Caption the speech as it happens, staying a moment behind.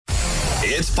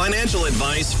It's financial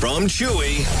advice from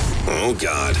Chewy. Oh,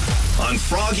 God. On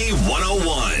Froggy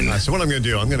 101. So what I'm going to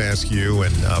do, I'm going to ask you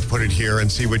and put it here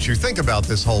and see what you think about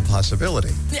this whole possibility.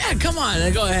 Yeah, come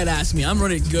on. Go ahead, ask me. I'm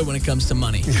really good when it comes to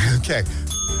money. Okay.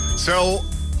 So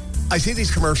I see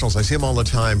these commercials. I see them all the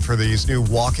time for these new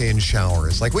walk-in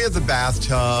showers. Like we have the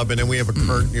bathtub and then we have a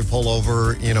curtain you pull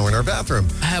over, in our bathroom.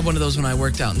 I had one of those when I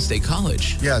worked out in State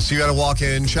College. Yeah, so you got a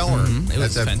walk-in shower. It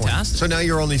was fantastic. Point. So now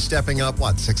you're only stepping up,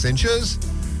 6 inches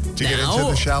to get into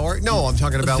the shower? No, I'm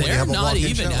talking about when you have a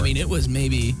walk-in shower. I mean, it was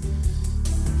maybe,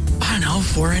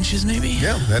 4 inches maybe.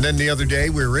 Yeah, and then the other day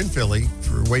we were in Philly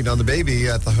for waiting on the baby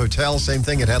at the hotel. Same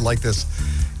thing. It had like this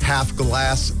half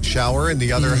glass shower and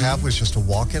the other half was just a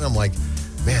walk-in. I'm like,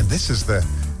 man, this is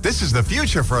the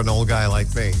future for an old guy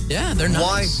like me. Yeah, they're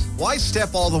nice. Why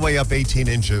step all the way up 18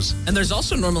 inches? And there's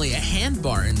also normally a hand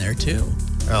bar in there too.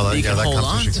 Oh, that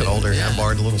comes as you get older. Hand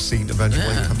bar and a little seat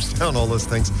eventually comes down, all those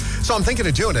things. So I'm thinking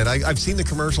of doing it. I've seen the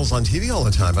commercials on TV all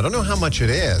the time. I don't know how much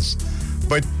it is,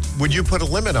 but would you put a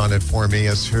limit on it for me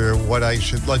as to what I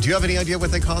should... Do you have any idea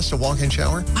what they cost, a walk-in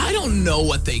shower? I don't know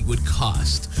what they would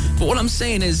cost. But what I'm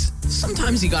saying is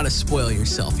sometimes you got to spoil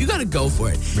yourself. You got to go for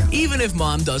it. Yeah. Even if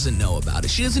mom doesn't know about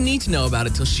it. She doesn't need to know about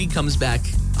it till she comes back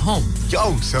home.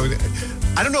 Oh, so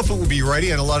I don't know if it will be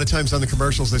ready. And a lot of times on the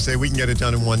commercials, they say we can get it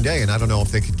done in one day. And I don't know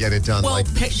if they could get it done. Well,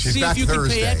 she's see back if you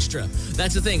Thursday. can pay extra.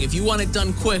 That's the thing. If you want it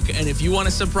done quick and if you want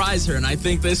to surprise her, and I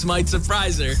think this might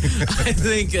surprise her, I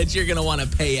think that you're going to want to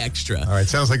pay extra. All right.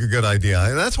 Sounds like a good idea.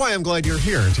 And that's why I'm glad you're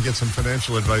here, to get some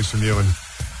financial advice from you and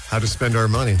how to spend our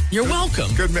money. You're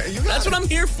welcome. Good man. That's what I'm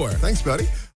here for. Thanks, buddy.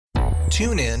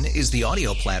 TuneIn is the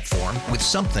audio platform with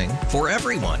something for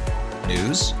everyone.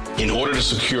 News. In order to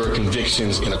secure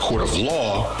convictions in a court of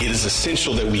law, it is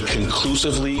essential that we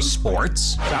conclusively...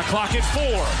 Sports. Shot clock at 4.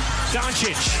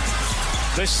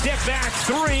 Doncic. The step back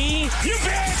 3. You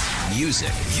bet.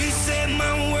 Music. You set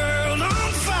my world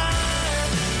on fire.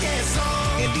 Yes,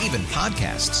 and even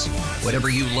podcasts. Whatever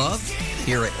you love,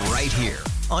 hear it right here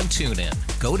on TuneIn.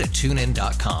 Go to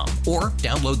TuneIn.com or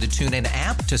download the TuneIn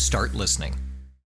app to start listening.